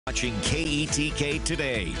Watching KETK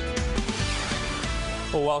today.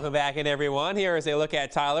 Well, welcome back in, everyone. Here is a look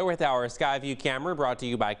at Tyler with our Skyview camera, brought to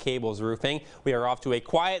you by Cables Roofing. We are off to a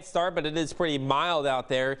quiet start, but it is pretty mild out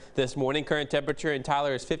there this morning. Current temperature in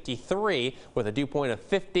Tyler is 53 with a dew point of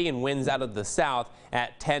 50 and winds out of the south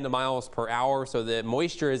at 10 miles per hour. So the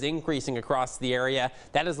moisture is increasing across the area.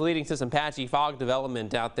 That is leading to some patchy fog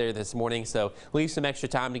development out there this morning. So leave some extra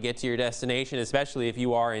time to get to your destination, especially if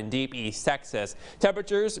you are in deep East Texas.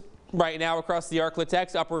 Temperatures right now across the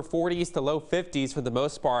Arklatex, upper 40s to low 50s for the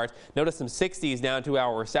most part. Notice some 60s down to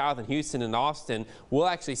our south in Houston and Austin. We'll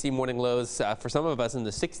actually see morning lows for some of us in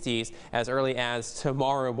the 60s as early as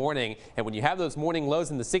tomorrow morning. And when you have those morning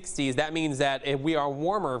lows in the 60s, that means that if we are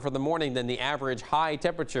warmer for the morning than the average high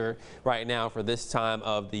temperature right now for this time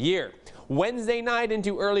of the year. Wednesday night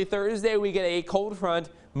into early Thursday, we get a cold front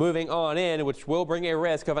moving on in, which will bring a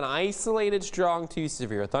risk of an isolated strong to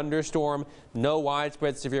severe thunderstorm. No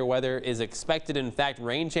widespread severe weather is expected. In fact,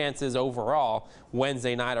 rain chances overall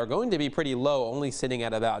Wednesday night are going to be pretty low, only sitting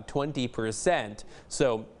at about 20%.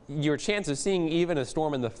 So your chance of seeing even a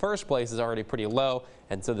storm in the first place is already pretty low,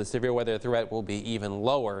 and so the severe weather threat will be even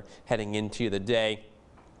lower heading into the day.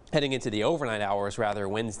 Heading into the overnight hours, rather,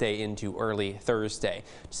 Wednesday into early Thursday.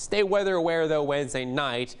 Stay weather aware, though, Wednesday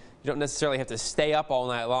night. You don't necessarily have to stay up all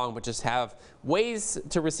night long, but just have ways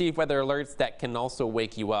to receive weather alerts that can also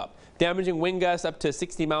wake you up. Damaging wind gusts up to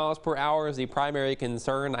 60 miles per hour is the primary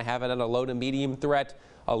concern. I have it at a low to medium threat.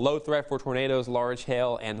 A low threat for tornadoes, large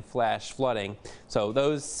hail, and flash flooding. So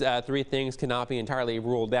those three things cannot be entirely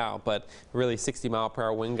ruled out, but really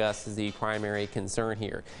 60-mile-per-hour wind gusts is the primary concern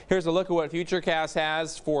here. Here's a look at what Futurecast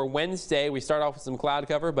has for Wednesday. We start off with some cloud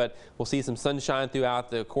cover, but we'll see some sunshine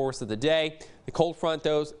throughout the course of the day. The cold front,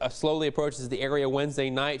 though, slowly approaches the area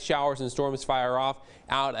Wednesday night. Showers and storms fire off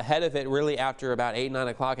out ahead of it really after about 8, 9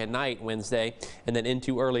 o'clock at night Wednesday. And then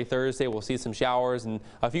into early Thursday, we'll see some showers and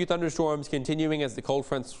a few thunderstorms continuing as the cold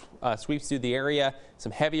front sweeps through the area.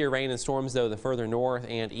 Some heavier rain and storms, though, the further north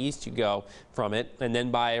and east you go from it. And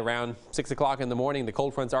then by around 6 o'clock in the morning, the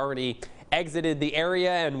cold front's already exited the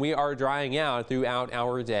area, and we are drying out throughout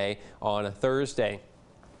our day on a Thursday.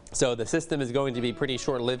 So the system is going to be pretty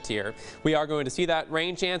short-lived here. We are going to see that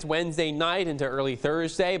rain chance Wednesday night into early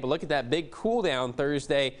Thursday, but look at that big cool down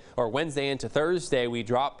Thursday or Wednesday into Thursday. We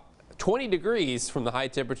drop 20 degrees from the high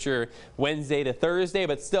temperature Wednesday to Thursday,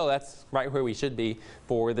 but still that's right where we should be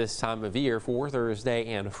for this time of year for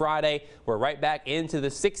Thursday and Friday. We're right back into the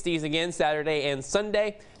 60s again Saturday and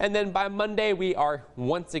Sunday, and then by Monday we are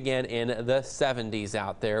once again in the 70s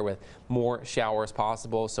out there with more showers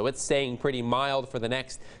possible. So it's staying pretty mild for the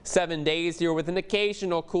next 7 days here with an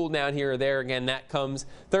occasional cool down here or there. Again, that comes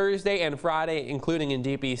Thursday and Friday, including in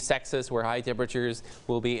deep East Texas, where high temperatures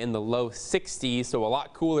will be in the low 60s, so a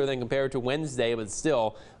lot cooler than compared to Wednesday, but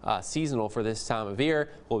still seasonal for this time of year.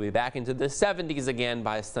 We'll be back into the 70s again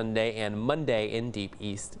by Sunday and Monday in deep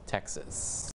East Texas.